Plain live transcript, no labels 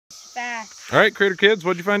fast. All right, Critter Kids,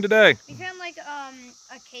 what'd you find today? We found like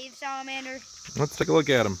a cave salamander. Let's take a look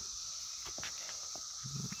at him.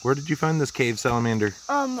 Where did you find this cave salamander?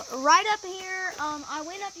 Right up here. I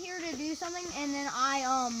went up here to do something, and then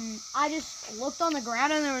I just looked on the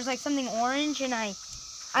ground, and there was like something orange, and I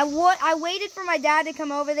waited for my dad to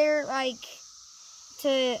come over there, like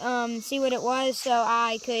to see what it was, so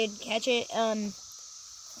I could catch it.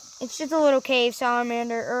 It's just a little cave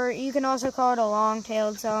salamander, or you can also call it a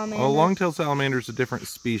long-tailed salamander. Well, a long-tailed salamander is a different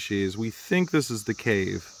species. We think this is the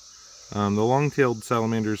cave. The long-tailed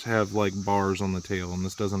salamanders have like bars on the tail, and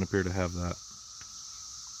this doesn't appear to have that.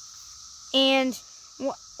 And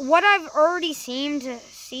what I've already seemed to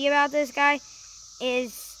see about this guy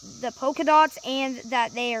is the polka dots, and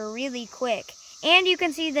that they are really quick. And you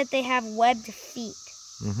can see that they have webbed feet.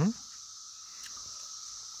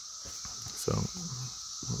 So,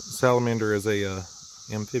 salamander is a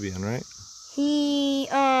amphibian, right?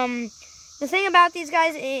 The thing about these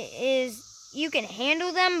guys is you can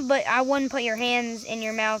handle them, but I wouldn't put your hands in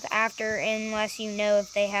your mouth after unless you know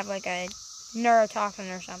if they have like a neurotoxin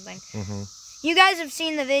or something. You guys have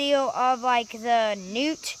seen the video of like the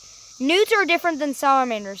newt. Newts are different than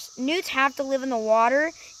salamanders. Newts have to live in the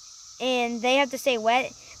water and they have to stay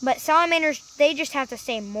wet, but salamanders, they just have to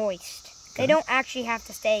stay moist. Okay. They don't actually have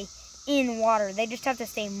to stay in water. They just have to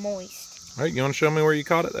stay moist. All right, you want to show me where you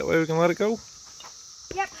caught it? That way we can let it go?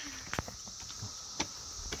 Yep.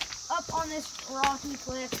 Up on this rocky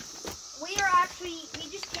cliff. We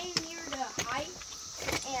just came here to hike,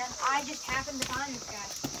 and I just happened to find this guy.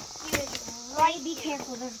 He was right, be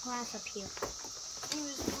careful, there's glass up here. He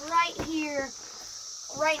was right here,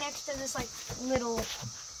 right next to this like little...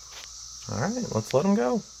 All right, let's let him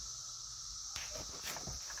go.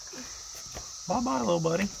 Bye-bye, little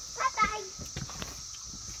buddy. Bye-bye.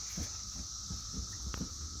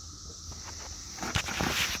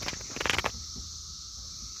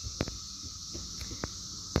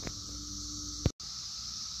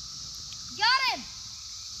 Got him!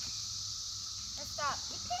 Let's stop.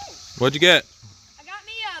 What'd you get? I got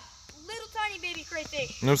me a little tiny baby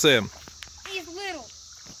crayfish. No, see him. He's little.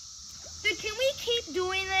 Dude, can we keep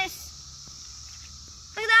doing this?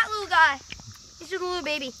 Look at that little guy. He's just a little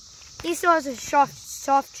baby. He still has a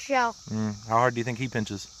soft shell. How hard do you think he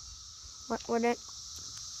pinches? What it?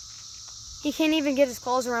 He can't even get his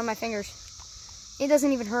claws around my fingers. It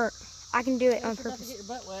doesn't even hurt. I can do it on purpose. Get your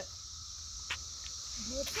butt wet.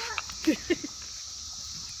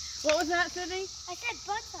 What was that, Sydney? I said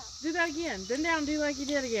butts up. Do that again. Bend down and do like you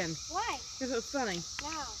did again. Why? Because it was funny.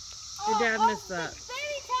 No. Your dad missed that.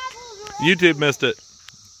 Baby tadpoles are YouTube missed it.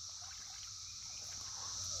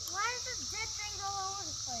 Why is this dead thing all over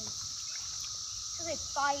the place? Because they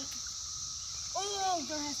fight. Oh,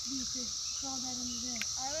 there has to be a fish. Crawl that under this.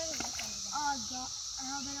 I already looked under that. Oh, God.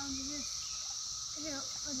 How about under this? There,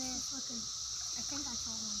 it's looking. I think I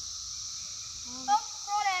saw one. Oh,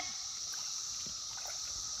 crawdad.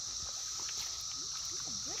 He's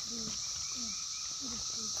a good dude. Yeah, he's a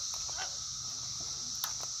dude.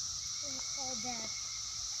 Crawdad.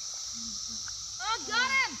 Oh, got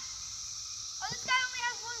him! Oh, this guy only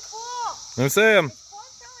has one claw. No, see him. His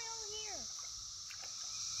claw's probably over here.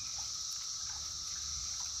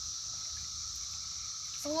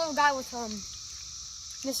 It's a little guy with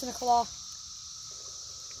missing a claw.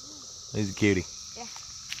 He's a cutie. Yeah.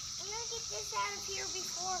 I'm gonna get this out of here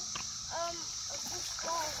before this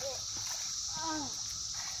falls.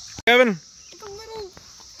 Gavin? It's a little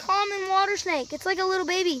common water snake. It's like a little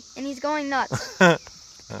baby, and he's going nuts.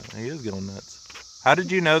 He is going nuts. How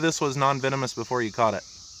did you know this was non-venomous before you caught it?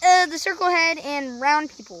 The circle head and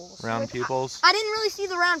round pupils. Round pupils? I didn't really see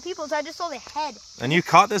the round pupils. I just saw the head. And you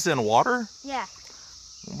caught this in water? Yeah.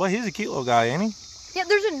 Well, he's a cute little guy, ain't he? Yeah,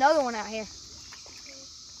 there's another one out here.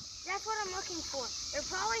 That's what I'm looking for. They're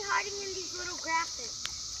probably hiding in these little grasses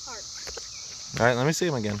parts. All right, let me see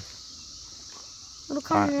him again. Little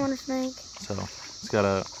common water snake. So, he's got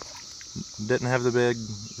didn't have the big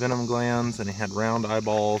venom glands, and he had round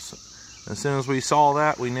eyeballs. As soon as we saw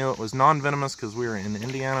that, we knew it was non-venomous because we were in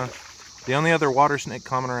Indiana. The only other water snake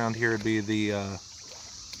common around here would be the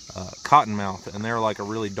cottonmouth, and they're like a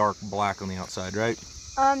really dark black on the outside, right?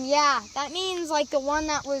 Yeah, that means like the one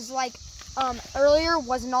that was like earlier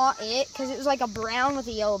was not it, because it was like a brown with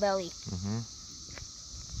a yellow belly.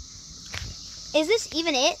 Is this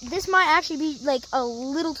even it? This might actually be like a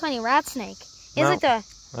little tiny rat snake. No,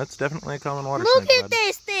 that's definitely a common water snake. snake. Look at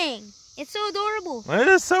this thing. It's so adorable. It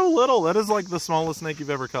is so little. That is like the smallest snake you've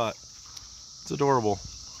ever caught. It's adorable.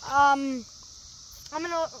 I'm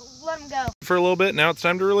gonna let him go. For a little bit. Now it's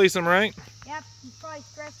time to release him, right? Yep. He's probably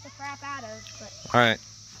stressed the crap out of us, but. All right.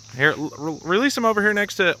 Here, release him over here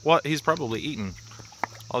next to what he's probably eating.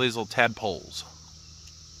 All these little tadpoles.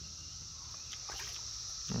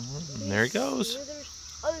 There he goes.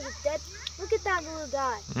 Oh, there's a dead. Look at that little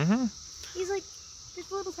guy. He's like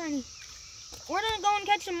just little tiny. We're gonna go and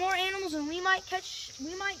catch some more animals, and we might make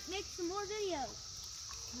some more videos.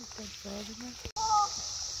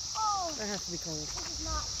 That has to be cold. This is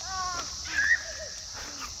not.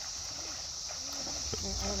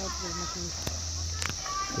 I don't know what to do.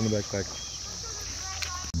 In the backpack.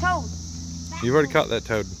 Toad. You've already caught that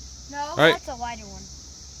toad. No, right. That's a lighter one.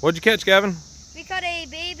 What'd you catch, Gavin? We caught a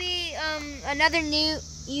baby, another new.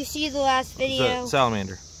 You see the last video. It's a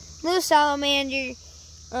salamander. Little salamander.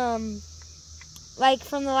 Like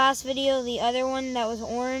from the last video, the other one that was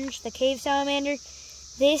orange, the cave salamander.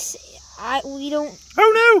 We don't.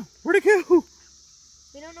 Oh no! Where'd it go?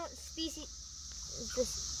 We don't know what species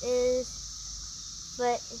this is,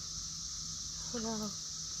 but oh no.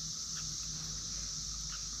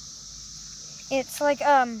 It's like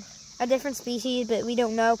a different species, but we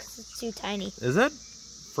don't know because it's too tiny. Is that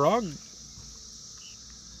frog?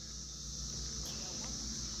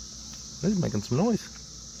 He's making some noise.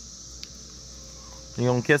 You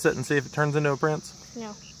gonna kiss it and see if it turns into a prince?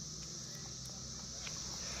 No.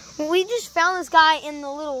 We just found this guy in the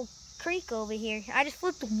little creek over here. I just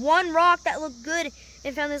flipped one rock that looked good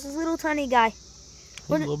and found this little tiny guy. He's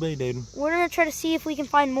a little bitty dude. We're gonna try to see if we can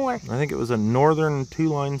find more. I think it was a northern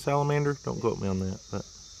two-line salamander. Don't quote me on that, but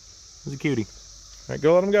he's a cutie. All right,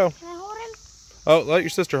 go let him go. Can I hold him? Oh, let your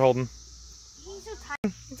sister hold him. He's so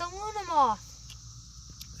tiny. It's a Luna moth.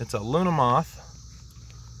 It's a Luna moth.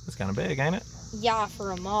 It's kind of big, ain't it? Yeah,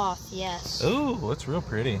 for a moth, yes. Oh, it's real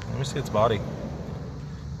pretty. Let me see its body.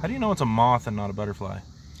 How do you know it's a moth and not a butterfly?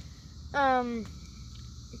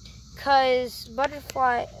 Cause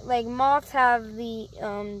moths have the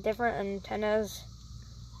different antennas.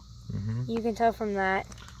 You can tell from that.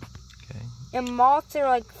 Okay. And moths are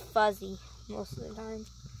like fuzzy most of the time.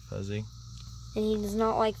 Fuzzy. And he does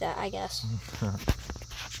not like that, I guess.